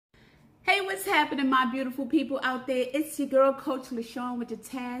Hey, what's happening, my beautiful people out there? It's your girl, Coach LaSean, with the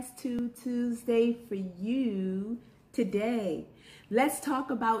Task to Tuesday for you today. Let's talk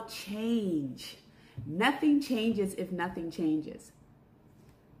about change. Nothing changes if nothing changes.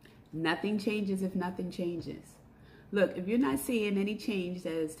 Nothing changes if nothing changes. Look, if you're not seeing any change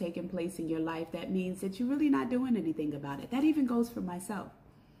that is taking place in your life, that means that you're really not doing anything about it. That even goes for myself.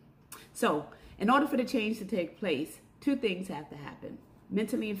 So, in order for the change to take place, two things have to happen.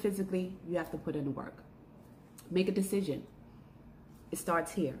 Mentally and physically, you have to put in the work. Make a decision. It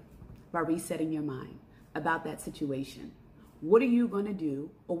starts here by resetting your mind about that situation. What are you going to do,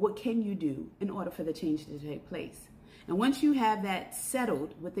 or what can you do in order for the change to take place? And once you have that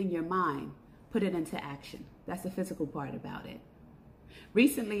settled within your mind, put it into action. That's the physical part about it.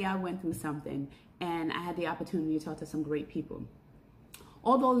 Recently, I went through something and I had the opportunity to talk to some great people.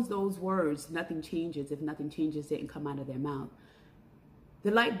 Although those words, nothing changes if nothing changes, didn't come out of their mouth,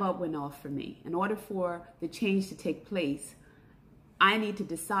 the light bulb went off for me. In order for the change to take place, I need to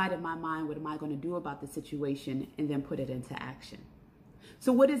decide in my mind, what am I going to do about the situation, and then put it into action.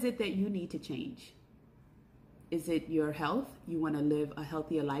 So what is it that you need to change? Is it your health? You want to live a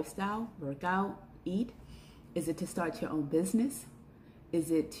healthier lifestyle, work out, eat? Is it to start your own business? Is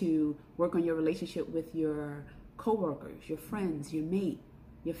it to work on your relationship with your coworkers, your friends, your mate,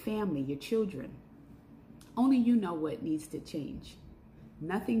 your family, your children? Only you know what needs to change.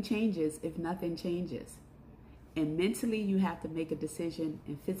 Nothing changes if nothing changes. And mentally, you have to make a decision,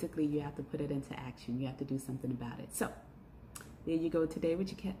 and physically, you have to put it into action. You have to do something about it. So, there you go today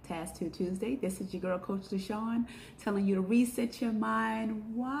with your Task to Tuesday. This is your girl, Coach LaSean, telling you to reset your mind.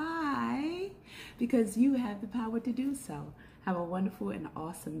 Why? Because you have the power to do so. Have a wonderful and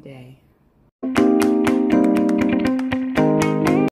awesome day.